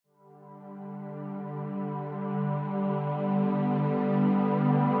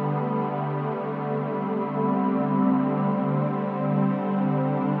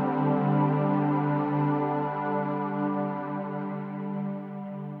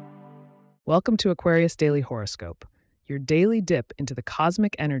Welcome to Aquarius Daily Horoscope, your daily dip into the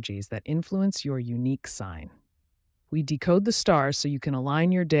cosmic energies that influence your unique sign. We decode the stars so you can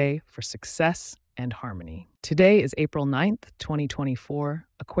align your day for success and harmony. Today is April 9th, 2024,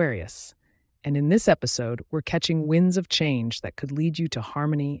 Aquarius, and in this episode, we're catching winds of change that could lead you to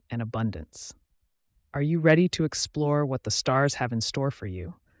harmony and abundance. Are you ready to explore what the stars have in store for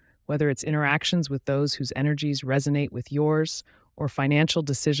you? Whether it's interactions with those whose energies resonate with yours, or financial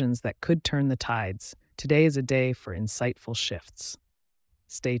decisions that could turn the tides, today is a day for insightful shifts.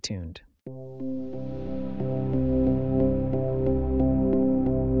 Stay tuned.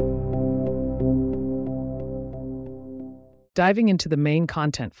 Diving into the main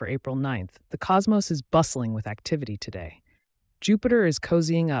content for April 9th, the cosmos is bustling with activity today. Jupiter is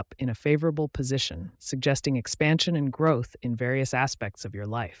cozying up in a favorable position, suggesting expansion and growth in various aspects of your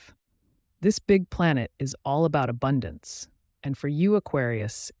life. This big planet is all about abundance. And for you,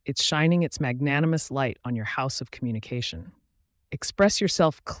 Aquarius, it's shining its magnanimous light on your house of communication. Express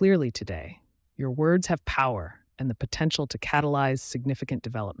yourself clearly today. Your words have power and the potential to catalyze significant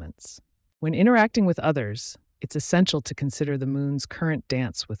developments. When interacting with others, it's essential to consider the moon's current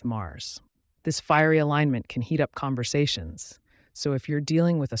dance with Mars. This fiery alignment can heat up conversations, so if you're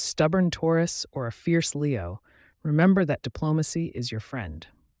dealing with a stubborn Taurus or a fierce Leo, remember that diplomacy is your friend.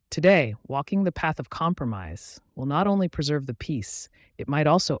 Today, walking the path of compromise will not only preserve the peace, it might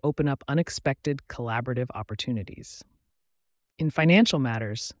also open up unexpected collaborative opportunities. In financial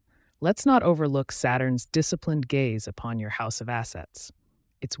matters, let's not overlook Saturn's disciplined gaze upon your house of assets.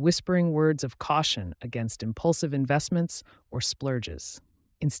 It's whispering words of caution against impulsive investments or splurges.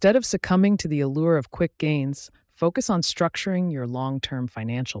 Instead of succumbing to the allure of quick gains, focus on structuring your long-term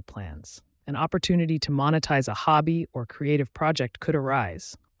financial plans. An opportunity to monetize a hobby or creative project could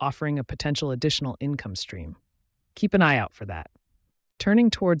arise, offering a potential additional income stream. Keep an eye out for that.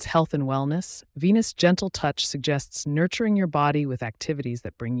 Turning towards health and wellness, Venus' gentle touch suggests nurturing your body with activities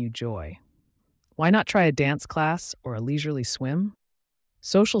that bring you joy. Why not try a dance class or a leisurely swim?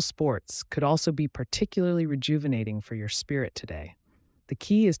 Social sports could also be particularly rejuvenating for your spirit today. The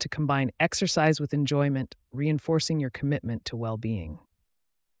key is to combine exercise with enjoyment, reinforcing your commitment to well-being.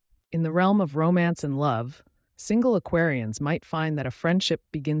 In the realm of romance and love, single Aquarians might find that a friendship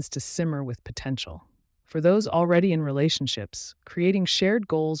begins to simmer with potential. For those already in relationships, creating shared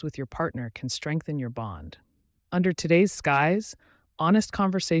goals with your partner can strengthen your bond. Under today's skies, honest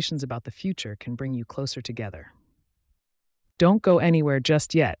conversations about the future can bring you closer together. Don't go anywhere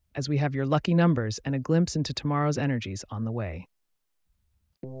just yet, as we have your lucky numbers and a glimpse into tomorrow's energies on the way.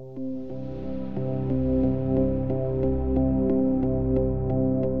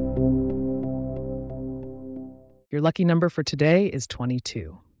 Your lucky number for today is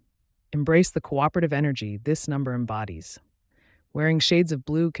 22. Embrace the cooperative energy this number embodies. Wearing shades of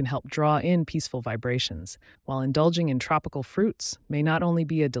blue can help draw in peaceful vibrations, while indulging in tropical fruits may not only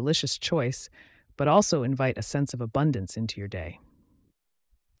be a delicious choice, but also invite a sense of abundance into your day.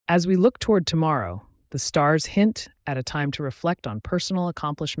 As we look toward tomorrow, the stars hint at a time to reflect on personal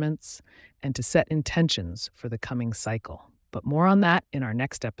accomplishments and to set intentions for the coming cycle. But more on that in our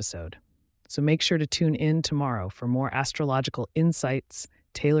next episode. So make sure to tune in tomorrow for more astrological insights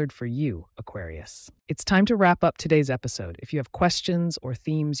tailored for you, Aquarius. It's time to wrap up today's episode. If you have questions or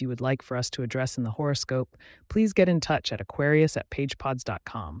themes you would like for us to address in the horoscope, please get in touch at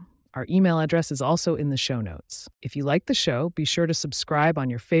aquarius@pagepods.com. Our email address is also in the show notes. If you like the show, be sure to subscribe on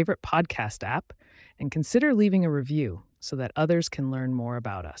your favorite podcast app and consider leaving a review so that others can learn more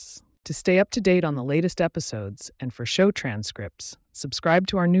about us. To stay up to date on the latest episodes and for show transcripts, subscribe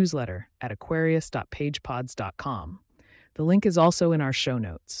to our newsletter at aquarius.pagepods.com. The link is also in our show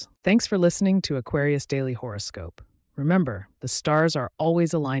notes. Thanks for listening to Aquarius Daily Horoscope. Remember, the stars are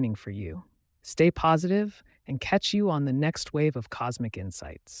always aligning for you. Stay positive and catch you on the next wave of cosmic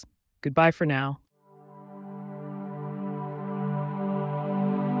insights. Goodbye for now.